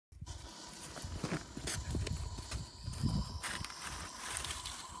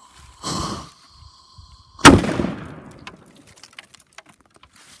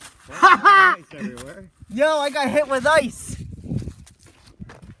everywhere. Yo, I got hit with ice.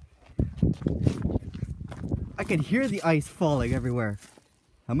 I could hear the ice falling everywhere.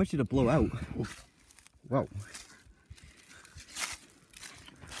 How much did it blow out? Whoa.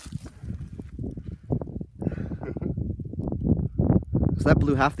 So that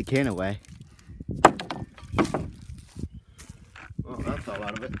blew half the can away. Oh, that fell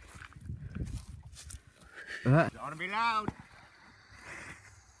out of it. Don't want to be loud.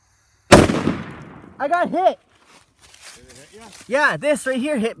 I got hit. Did it hit you? Yeah, this right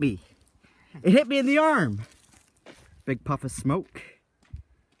here hit me. It hit me in the arm. Big puff of smoke.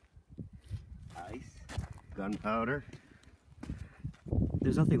 Ice. Gunpowder.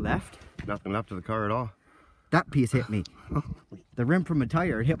 There's nothing left. Nothing left of the car at all. That piece hit me. The rim from a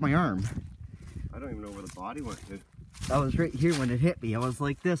tire hit my arm. I don't even know where the body went to. I was right here when it hit me. I was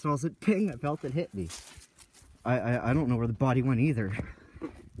like this, and I was like, ping, I felt it hit me. I don't know where the body went either.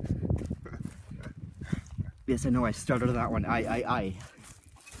 Yes, I know I stuttered on that one. I.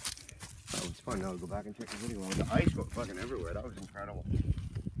 That was fun. Now I'll go back and check the video. The ice went fucking everywhere. That was incredible.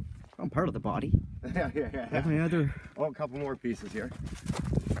 I'm part of the body. yeah. Every other. Oh, a couple more pieces here.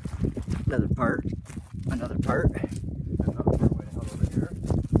 Another part. Another part. Another part way to hell over here.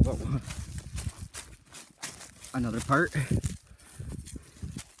 Whoa. Another part. Big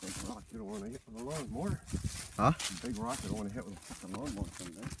rock you don't want to hit with a lawnmower. Huh? Big rock you don't want to hit with a fucking lawnmower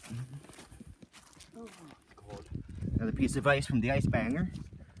someday. Oh, it's cold. Another piece of ice from the ice banger.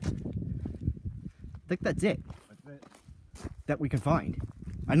 I think that's it. That's it. That we can find.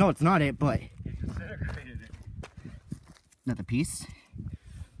 I know it's not it, but. You disintegrated it. Another piece.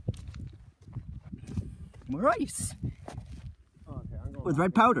 More ice. Okay, I'm going With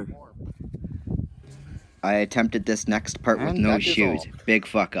red powder. more. I attempted this next part with And no that is shoes. all. Big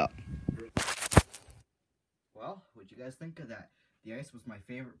fuck up. Well, what'd you guys think of that? The ice was my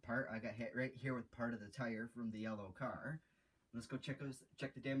favorite part. I got hit right here with part of the tire from the yellow car. Let's go check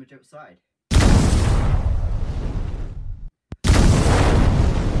the damage outside.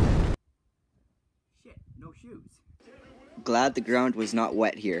 Shit, no shoes. Glad the ground was not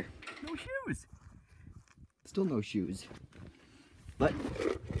wet here. No shoes. Still no shoes. But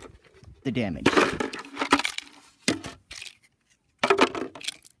the damage.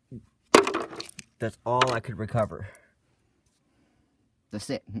 That's all I could recover. That's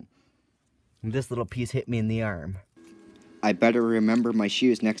it. This little piece hit me in the arm. I better remember my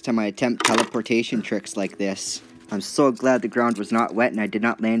shoes next time I attempt teleportation tricks like this. I'm so glad the ground was not wet and I did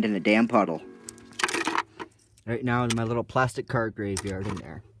not land in a damn puddle. Right now in my little plastic car graveyard in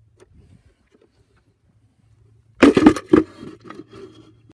there.